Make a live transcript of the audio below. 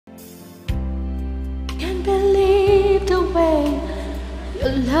Can't believe the way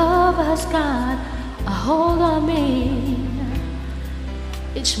your love has got a hold on me.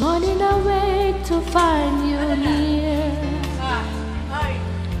 Each morning I wake to find you near.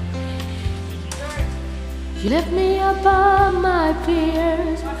 You lift me above my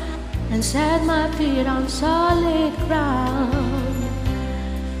fears and set my feet on solid ground.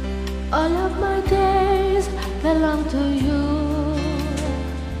 All of my days belong to you,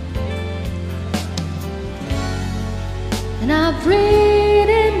 and I breathe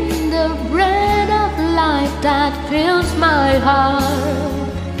in the breath of life that fills my heart.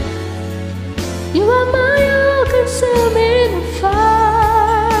 You are my all-consuming fire.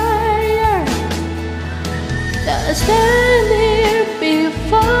 I stand here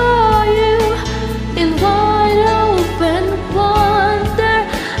before you in wide open wonder,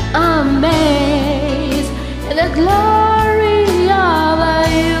 amazed in the glory of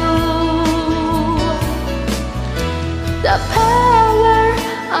you. The power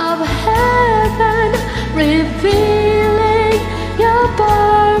of heaven revealing your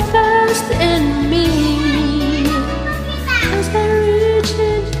purpose in me. As I reach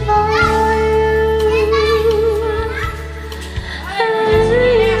into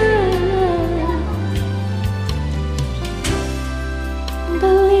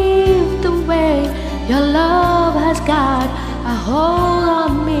your love has got a hold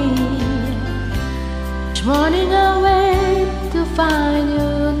on me. Each morning I wait to find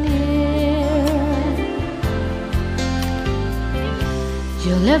you near.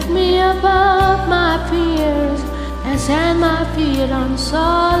 You lift me above my fears and set my feet on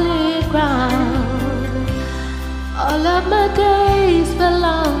solid ground. All of my days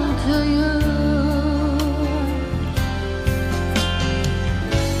belong to you,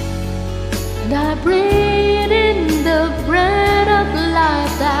 and I breathe in the breath of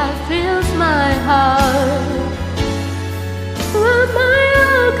life that fills my heart. You are my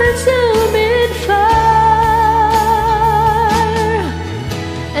all-consuming fire,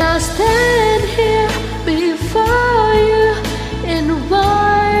 and I stand here before you in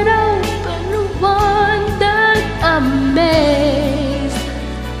wide open wonder, amazed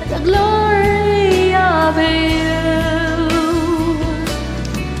at the glory of you.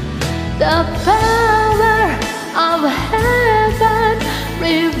 The power of heaven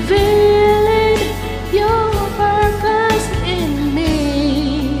revealing your purpose in me.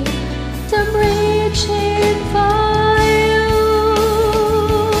 I'm reaching for you.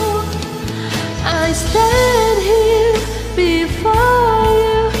 I stand here before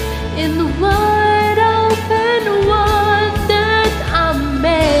you in wide open wonder,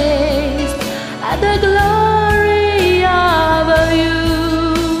 amazed at the glory of you.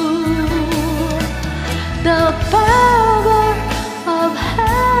 The power of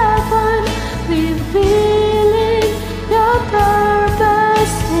heaven revealing your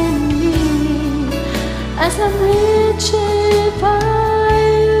purpose in me as I'm reaching for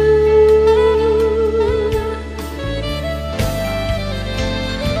you.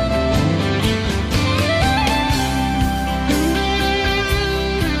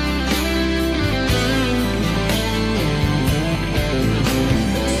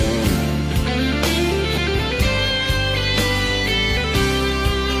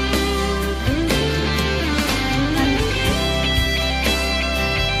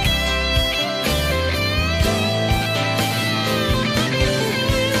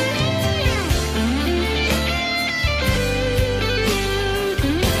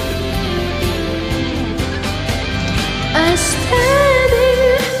 I stand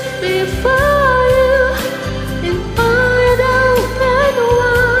here before you in wide open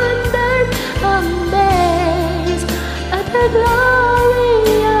wonder, amazed at the glory